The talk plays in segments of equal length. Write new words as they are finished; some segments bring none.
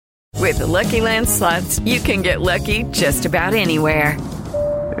With the Lucky Land Slots, you can get lucky just about anywhere.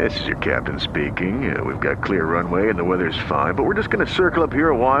 This is your captain speaking. We've got clear runway and the weather's fine, but we're just going to circle up here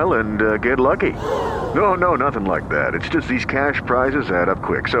a while and get lucky. No, nothing like that. It's just these cash prizes add up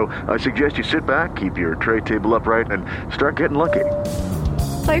quick. So I suggest you sit back, keep your tray table upright, and start getting lucky.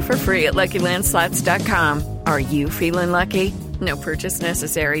 Play for free at LuckyLandSlots.com. Are you feeling lucky? No purchase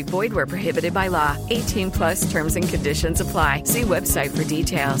necessary. Void where prohibited by law. 18 plus terms and conditions apply. See website for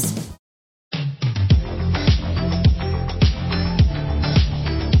details.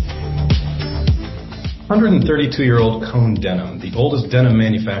 132-year-old Cone Denim, the oldest denim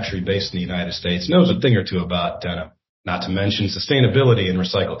manufacturer based in the United States, knows a thing or two about denim, not to mention sustainability and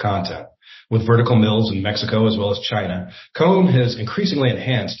recycled content. With vertical mills in Mexico as well as China, Cone has increasingly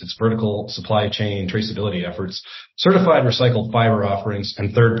enhanced its vertical supply chain traceability efforts, certified recycled fiber offerings,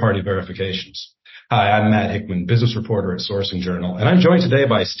 and third-party verifications. Hi, I'm Matt Hickman, business reporter at Sourcing Journal, and I'm joined today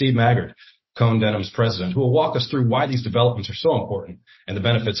by Steve Maggard, Cone Denim's president, who will walk us through why these developments are so important and the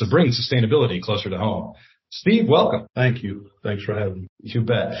benefits of bringing sustainability closer to home. Steve, welcome. Thank you. Thanks for having me. You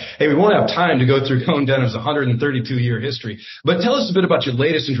bet. Hey, we won't have time to go through Cone Denim's 132-year history, but tell us a bit about your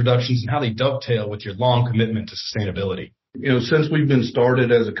latest introductions and how they dovetail with your long commitment to sustainability. Since we've been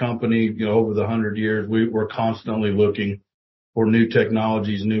started as a company, over the 100 years, we're constantly looking for new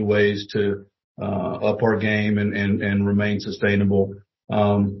technologies, new ways to up our game and remain sustainable.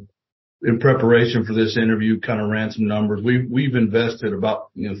 In preparation for this interview, kind of ran some numbers. We've invested about,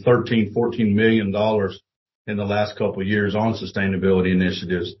 $13, $14 million in the last couple of years on sustainability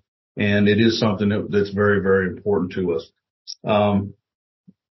initiatives. And it is something that's very, very important to us.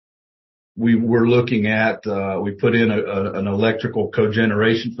 We're looking at, we put in an electrical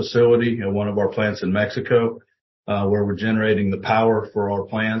cogeneration facility at one of our plants in Mexico, where we're generating the power for our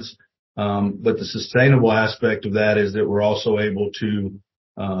plants. But the sustainable aspect of that is that we're also able to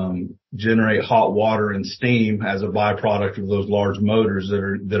generate hot water and steam as a byproduct of those large motors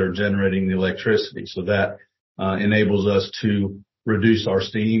that are generating the electricity. So that enables us to reduce our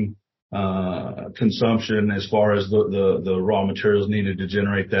steam consumption as far as the raw materials needed to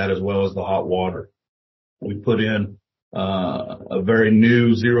generate that, as well as the hot water. We put in a very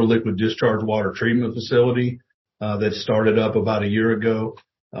new zero liquid discharge water treatment facility that started up about a year ago.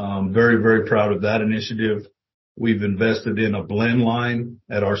 Very, very proud of that initiative. We've invested in a blend line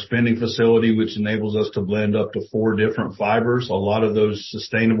at our spinning facility, which enables us to blend up to 4 different fibers. A lot of those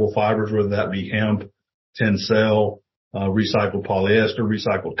sustainable fibers, whether that be hemp, tencel, recycled polyester,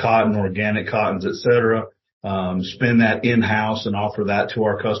 recycled cotton, organic cottons, et cetera. Spin that in-house and offer that to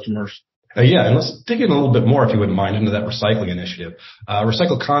our customers. Yeah, and let's dig in a little bit more, if you wouldn't mind, into that recycling initiative.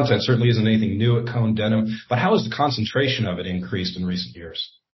 Recycled content certainly isn't anything new at Cone Denim, but how has the concentration of it increased in recent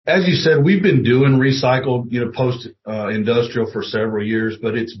years? As you said, we've been doing recycled, post-industrial for several years,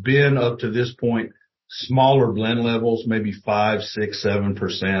 but it's been up to this point smaller blend levels, maybe 5, 6,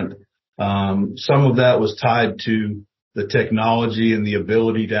 7%. Some of that was tied to the technology and the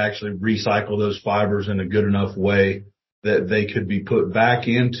ability to actually recycle those fibers in a good enough way that they could be put back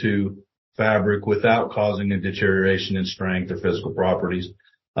into fabric without causing a deterioration in strength or physical properties.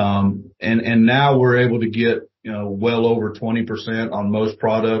 And now we're able to get, well over 20% on most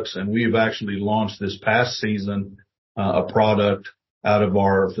products. And we've actually launched this past season, a product out of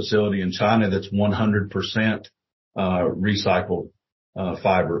our facility in China that's 100% recycled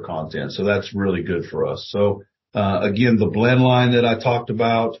fiber content. So that's really good for us. So again, the blend line that I talked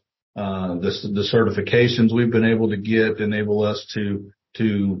about, the certifications we've been able to get enable us to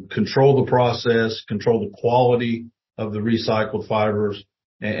control the process, control the quality of the recycled fibers,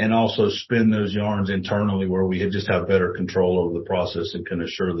 and also spin those yarns internally where we just have better control over the process and can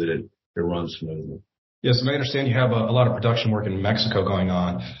assure that it runs smoothly. Yes, and I understand you have a lot of production work in Mexico going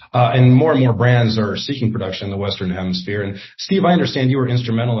on, and more brands are seeking production in the Western Hemisphere. And Steve, I understand you were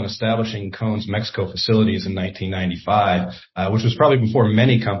instrumental in establishing Cone's Mexico facilities in 1995, which was probably before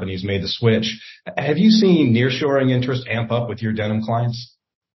many companies made the switch. Have you seen nearshoring interest amp up with your denim clients?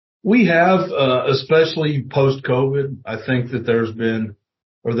 We have, especially post-COVID. I think that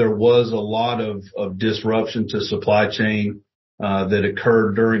there was a lot of disruption to supply chain that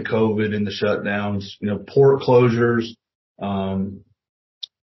occurred during COVID and the shutdowns, port closures,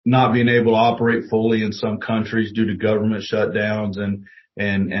 not being able to operate fully in some countries due to government shutdowns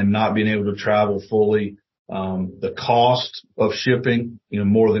and not being able to travel fully. The cost of shipping,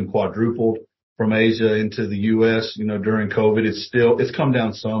 more than quadrupled from Asia into the U.S., during COVID. It's come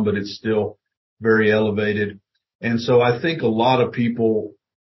down some, but it's still very elevated. And so I think a lot of people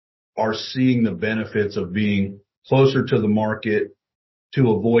are seeing the benefits of being closer to the market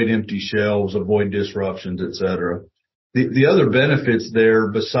to avoid empty shelves, avoid disruptions, et cetera. The other benefits there,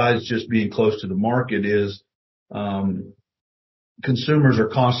 besides just being close to the market, is consumers are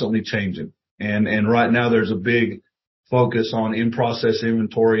constantly changing. And right now there's a big focus on in-process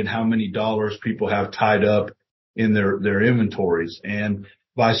inventory and how many dollars people have tied up in their inventories. And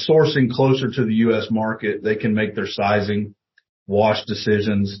by sourcing closer to the U.S. market, they can make their sizing, wash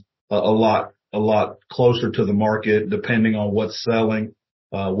decisions a lot closer to the market, depending on what's selling,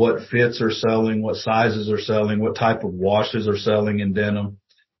 what fits are selling, what sizes are selling, what type of washes are selling in denim.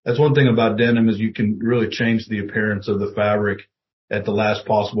 That's one thing about denim is you can really change the appearance of the fabric at the last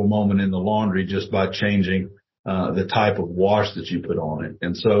possible moment in the laundry just by changing the type of wash that you put on it.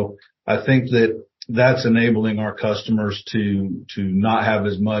 And so I think that that's enabling our customers to not have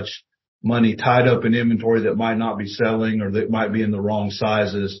as much money tied up in inventory that might not be selling or that might be in the wrong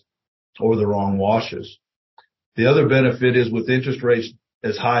sizes or the wrong washes. The other benefit is with interest rates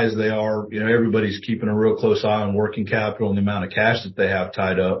as high as they are, everybody's keeping a real close eye on working capital and the amount of cash that they have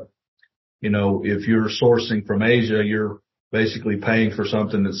tied up. If you're sourcing from Asia, you're basically paying for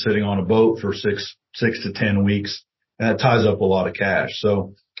something that's sitting on a boat for six to 10 weeks, and that ties up a lot of cash.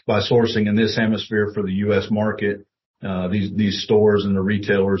 So by sourcing in this hemisphere for the U.S. market, these stores and the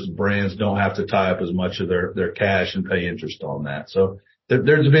retailers and brands don't have to tie up as much of their cash and pay interest on that. So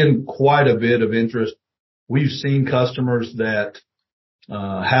there's been quite a bit of interest. We've seen customers that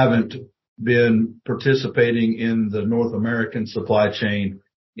haven't been participating in the North American supply chain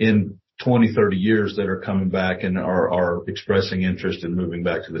in 20, 30 years that are coming back and are expressing interest in moving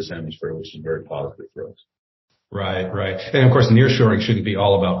back to this hemisphere, which is very positive for us. Right. And of course, nearshoring shouldn't be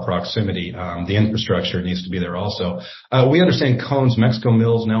all about proximity. The infrastructure needs to be there also. We understand Cone's Mexico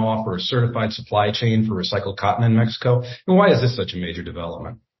mills now offer a certified supply chain for recycled cotton in Mexico. And why is this such a major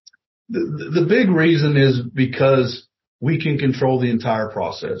development? The big reason is because we can control the entire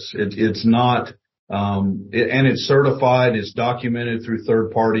process. It's not, and it's certified, it's documented through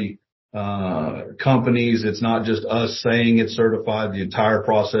third party companies. It's not just us saying it's certified. The entire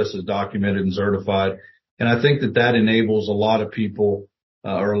process is documented and certified. And I think that enables a lot of people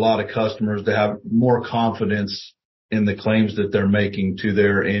or a lot of customers to have more confidence in the claims that they're making to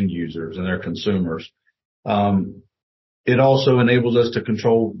their end users and their consumers. It also enables us to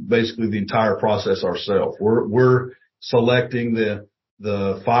control basically the entire process ourselves. We're selecting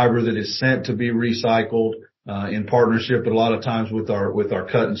the fiber that is sent to be recycled in partnership a lot of times with our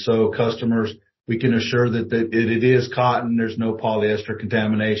cut and sew customers. We can assure that it is cotton. There's no polyester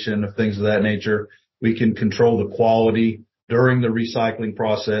contamination of things of that nature. We can control the quality during the recycling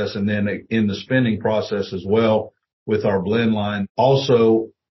process and then in the spinning process as well with our blend line. Also,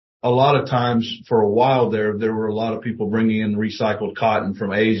 a lot of times for a while there were a lot of people bringing in recycled cotton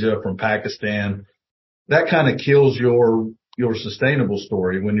from Asia, from Pakistan. That kind of kills your sustainable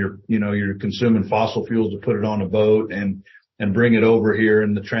story when you're consuming fossil fuels to put it on a boat and bring it over here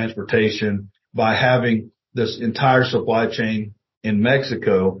in the transportation. By having this entire supply chain in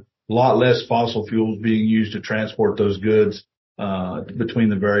Mexico, a lot less fossil fuels being used to transport those goods between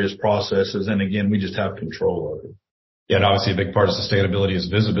the various processes. And again, we just have control of it. Yeah, and obviously a big part of sustainability is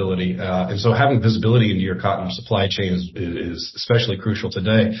visibility. And so having visibility into your cotton supply chain is especially crucial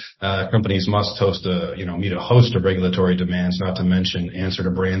today. Companies must meet a host of regulatory demands, not to mention answer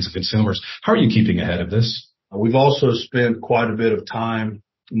to brands and consumers. How are you keeping ahead of this? We've also spent quite a bit of time,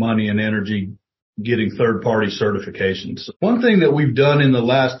 money, and energy getting third-party certifications. One thing that we've done in the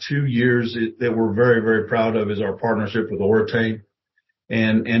last 2 years that we're very, very proud of is our partnership with Ortane.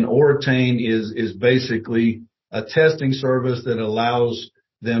 And Ortane is basically a testing service that allows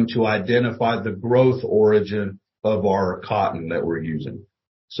them to identify the growth origin of our cotton that we're using.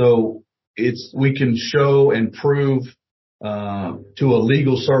 So we can show and prove to a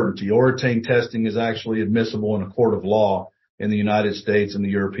legal certainty. Ortane testing is actually admissible in a court of law in the United States and the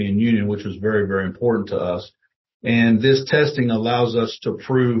European Union, which was very, very important to us. And this testing allows us to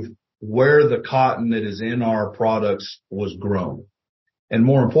prove where the cotton that is in our products was grown. And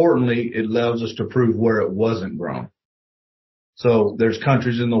more importantly, it allows us to prove where it wasn't grown. So there's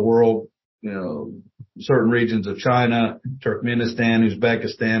countries in the world, certain regions of China, Turkmenistan,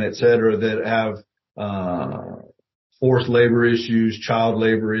 Uzbekistan, et cetera, that have forced labor issues, child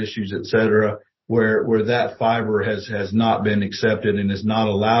labor issues, et cetera, where that fiber has not been accepted and is not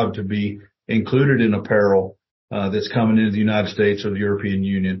allowed to be included in apparel that's coming into the United States or the European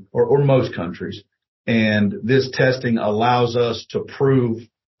Union or most countries. And this testing allows us to prove,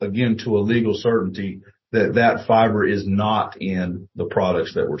 again, to a legal certainty that fiber is not in the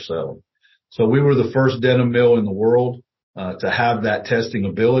products that we're selling. So we were the first denim mill in the world to have that testing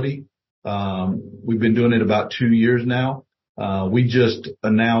ability. We've been doing it about 2 years now. We just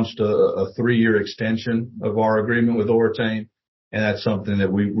announced a 3-year extension of our agreement with Oratane, and that's something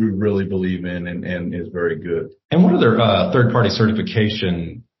that we really believe in and is very good. And what other third-party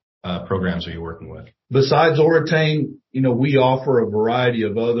certification programs are you working with? Besides Oratane, we offer a variety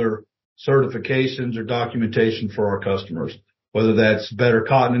of other certifications or documentation for our customers, whether that's Better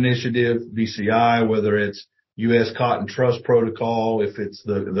Cotton Initiative, BCI, whether it's U.S. Cotton Trust Protocol, if it's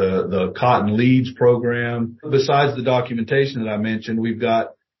the Cotton Leads program. Besides the documentation that I mentioned, we've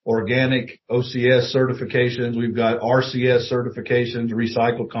got organic OCS certifications, we've got RCS certifications,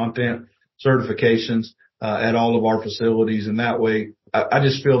 recycled content certifications at all of our facilities. And that way, I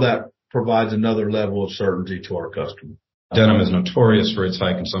just feel that provides another level of certainty to our customer. Denim is notorious for its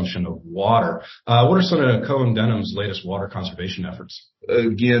high consumption of water. What are some of Cone Denim's latest water conservation efforts?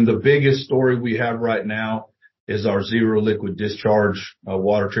 Again, the biggest story we have right now is our zero liquid discharge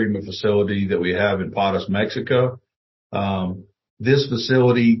water treatment facility that we have in Patos, Mexico. This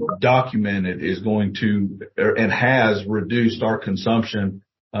facility documented is going to and has reduced our consumption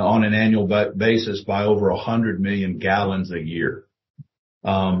on an annual basis by over 100 million gallons a year.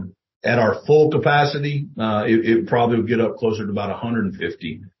 At our full capacity, it probably would get up closer to about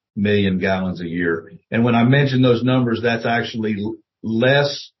 150 million gallons a year. And when I mention those numbers, that's actually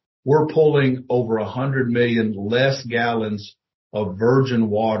less. We're pulling over 100 million less gallons of virgin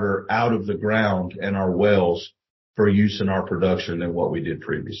water out of the ground and our wells for use in our production than what we did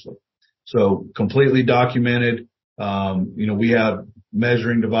previously. So completely documented. We have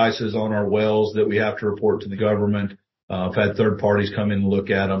measuring devices on our wells that we have to report to the government. I've had third parties come in and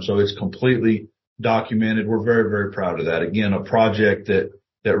look at them. So it's completely documented. We're very, very proud of that. Again, a project that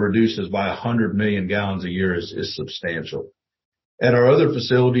reduces by 100 million gallons a year is substantial. At our other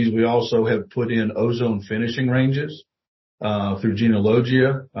facilities, we also have put in ozone finishing ranges through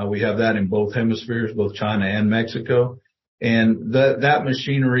Genealogia. We have that in both hemispheres, both China and Mexico. And that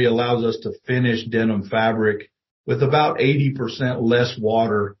machinery allows us to finish denim fabric with about 80% less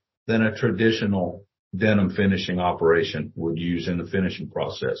water than a traditional denim finishing operation would use in the finishing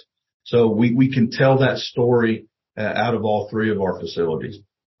process. So we can tell that story out of all three of our facilities.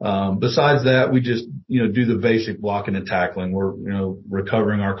 Besides that, we just, do the basic blocking and tackling. We're,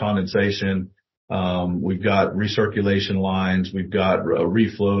 recovering our condensation. We've got recirculation lines. We've got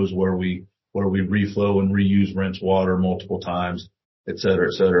reflows where we reflow and reuse rinse water multiple times, et cetera,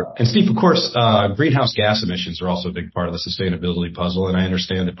 et cetera. And Steve, of course, greenhouse gas emissions are also a big part of the sustainability puzzle. And I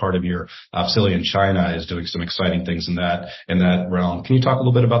understand that part of your facility in China is doing some exciting things in that realm. Can you talk a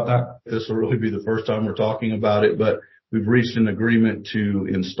little bit about that? This will really be the first time we're talking about it, but we've reached an agreement to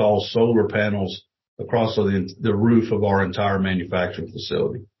install solar panels across the roof of our entire manufacturing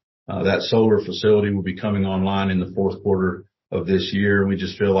facility. That solar facility will be coming online in the fourth quarter of this year. We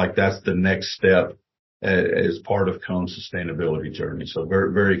just feel like that's the next step as part of Cone's sustainability journey. So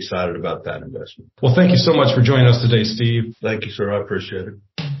very, very excited about that investment. Well, thank you so much for joining us today, Steve. Thank you, sir. I appreciate it.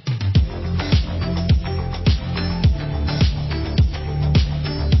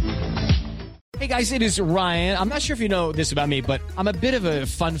 Hey guys, it is Ryan. I'm not sure if you know this about me, but I'm a bit of a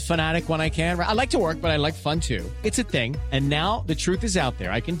fun fanatic when I can. I like to work, but I like fun too. It's a thing. And now the truth is out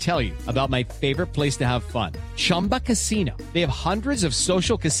there. I can tell you about my favorite place to have fun. Chumba Casino. They have hundreds of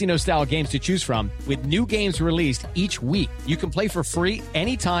social casino style games to choose from with new games released each week. You can play for free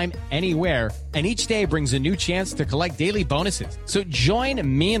anytime, anywhere. And each day brings a new chance to collect daily bonuses. So join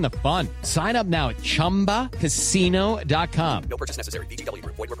me in the fun. Sign up now at ChumbaCasino.com. No purchase necessary. VGW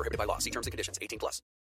Group. Void where prohibited by law. See terms and conditions. 18+.